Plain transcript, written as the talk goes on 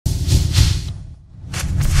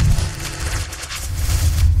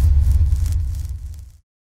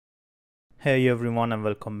Hey everyone and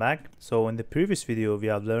welcome back. So in the previous video we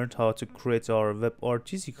have learned how to create our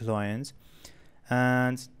WebRTC clients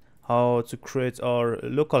and how to create our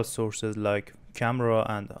local sources like camera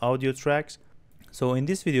and audio tracks. So in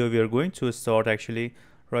this video we are going to start actually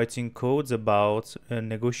writing codes about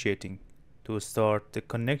negotiating to start the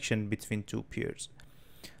connection between two peers.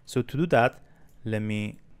 So to do that, let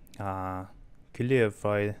me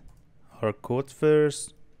clarify our code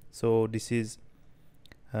first. So this is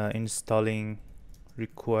installing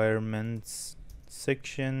requirements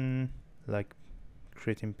section, like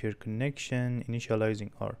creating peer connection,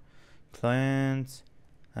 initializing our client,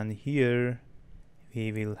 and here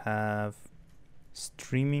we will have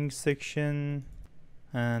streaming section,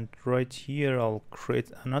 and right here I'll create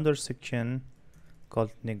another section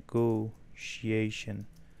called negotiation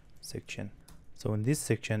section. So in this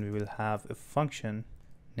section we will have a function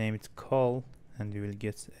named call, and we will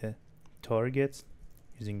get a target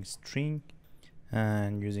using string,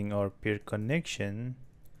 and using our peer connection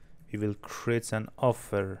we will create an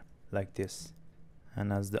offer like this,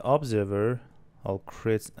 and as the observer I'll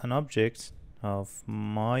create an object of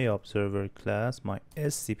my observer class, my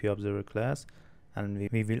SCP observer class, and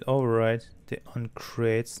we will override the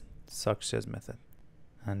onCreate success method,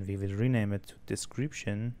 and we will rename it to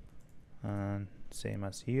description, and same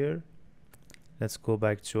as here. Let's go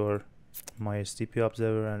back to our my SCP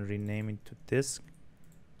observer and rename it to disk.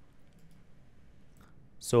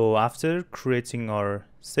 So after creating our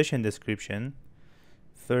session description,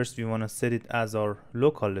 first we want to set it as our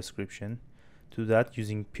local description. To that,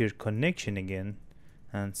 using peer connection again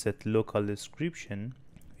and set local description,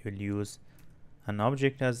 we'll use an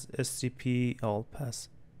object as SCP. I'll pass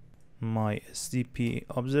my SCP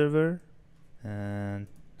observer, and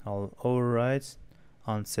I'll override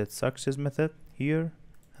onSet success method here,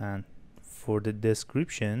 and for the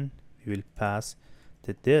description we will pass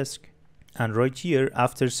the disk. And right here,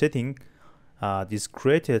 after setting this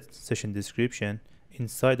created session description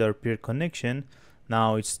inside our peer connection,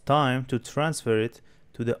 now it's time to transfer it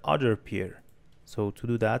to the other peer. So to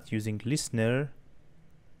do that, using listener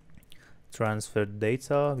transfer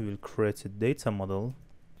data, we will create a data model.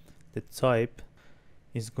 The type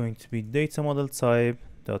is going to be data model type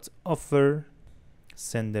dot offer.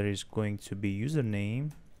 Sender is going to be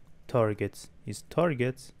username. Target is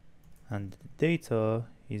target, and the data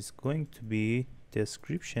is going to be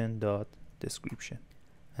description.description.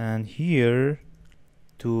 And here,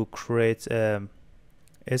 to create a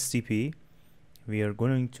SCP, we are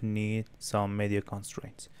going to need some media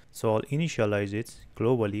constraints. So I'll initialize it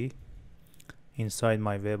globally inside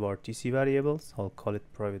my WebRTC variables. I'll call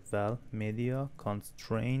it private val media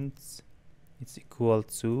constraints. It's equal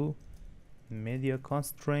to media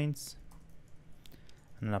constraints,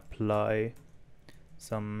 and apply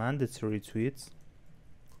some mandatory to it.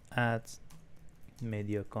 Add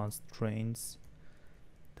media constraints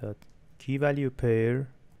dot key value pair,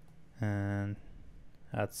 and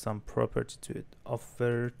add some property to it.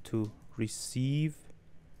 Offer to receive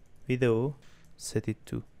video, set it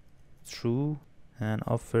to true, and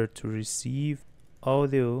offer to receive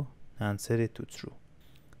audio and set it to true.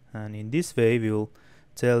 And in this way we will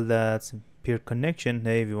tell that peer connection,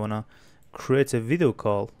 hey, we wanna create a video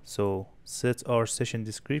call, so set our session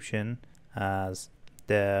description as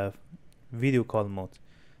the video call mode.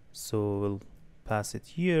 So we'll pass it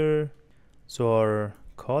here. So our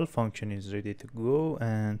call function is ready to go,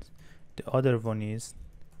 and the other one is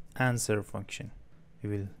answer function. We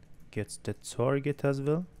will get the target as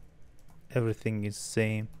well. Everything is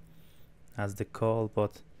same as the call,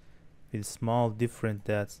 but with small difference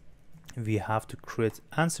that we have to create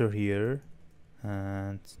answer here.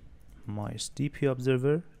 And my STP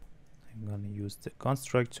observer, I'm gonna use the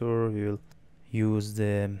constructor. We will use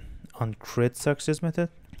the onCreate success method,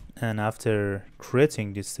 and after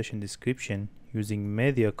creating this session description using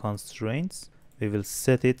media constraints, we will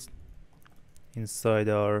set it inside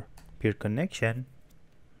our peer connection,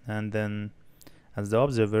 and then as the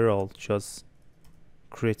observer I'll just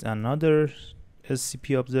create another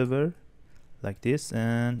SCP observer like this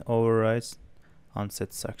and override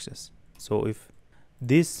onSet success. So if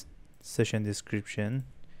this session description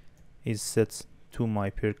is set to my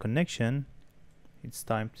peer connection, it's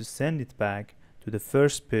time to send it back to the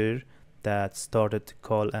first peer that started the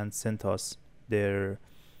call and sent us their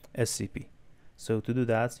SCP. So to do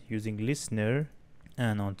that, using listener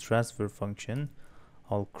and on transfer function,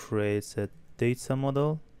 I'll create a data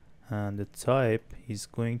model, and the type is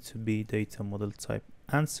going to be data model type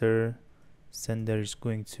answer. Sender is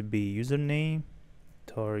going to be username.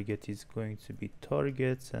 Target is going to be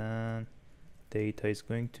target, and data is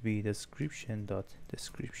going to be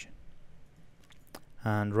description.description.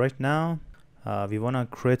 And right now we want to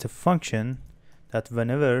create a function that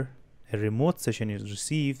whenever a remote session is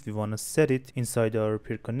received, we want to set it inside our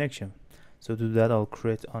peer connection. So to do that, I'll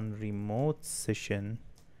create on remote session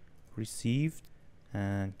received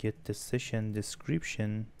and get the session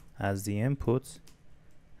description as the input,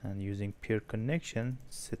 and using peer connection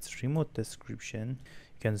set remote description.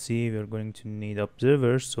 You can see we're going to need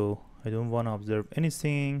observers, so I don't want to observe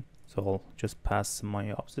anything, so I'll just pass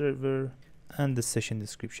my observer and the session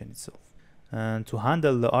description itself. And to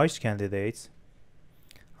handle the ice candidates,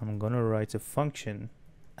 I'm gonna write a function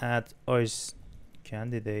add ice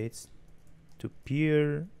candidates to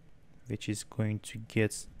peer, which is going to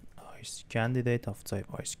get ice candidate of type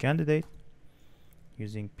ice candidate.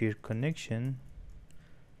 Using peer connection,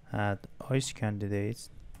 add ice candidates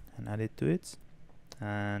and add it to it,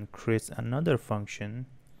 and create another function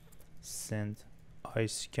send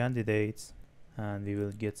ice candidates, and we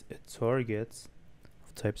will get a target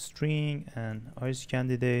of type string and ice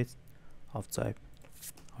candidate of type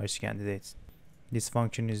ice candidates. This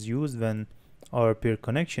function is used when our peer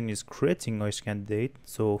connection is creating ice candidate.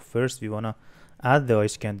 So first we wanna add the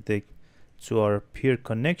ice candidate to our peer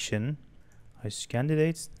connection ice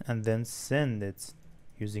candidates, and then send it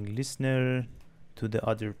using listener to the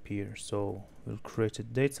other peer. So we'll create a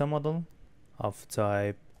data model of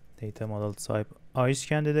type ice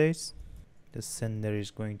candidates. The sender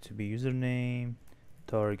is going to be username,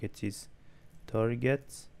 target is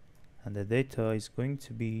target, and the data is going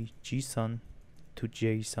to be JSON to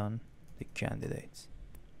JSON, the candidates.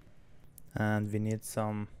 And we need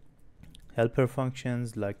some helper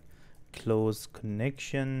functions like close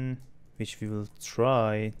connection, which we will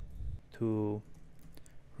try to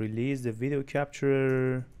release the video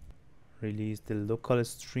capturer, release the local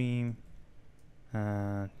stream,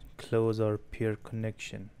 and close our peer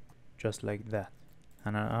connection, just like that.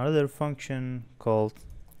 And another function called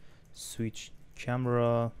switch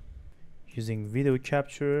camera, using video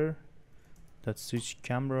capturer that switch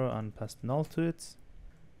camera and pass null to it,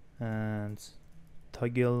 and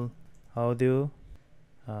toggle audio,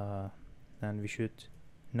 and we should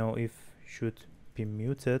know if should be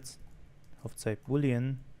muted of type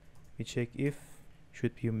boolean. We check if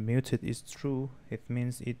should be muted is true, it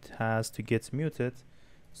means it has to get muted.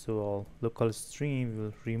 So our local stream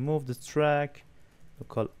will remove the track,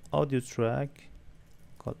 local audio track,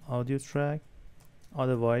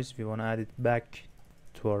 otherwise we want to add it back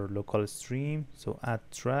to our local stream. So add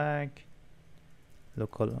track,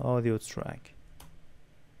 local audio track.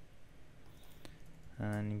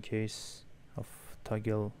 And in case of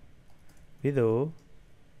toggle video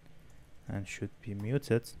and should be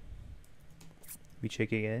muted, we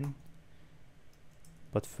check again,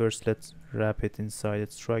 but first let's wrap it inside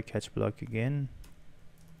its try catch block again,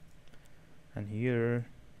 and here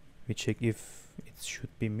we check if it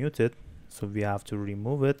should be muted, so we have to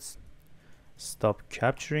remove it, stop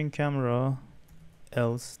capturing camera,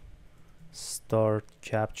 else start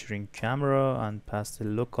capturing camera, and pass the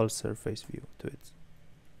local surface view to it.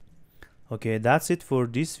 Okay, that's it for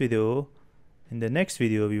this video. In the next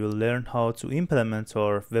video, we will learn how to implement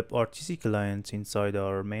our WebRTC client inside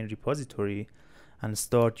our main repository and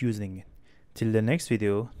start using it. Till the next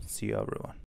video, see you everyone.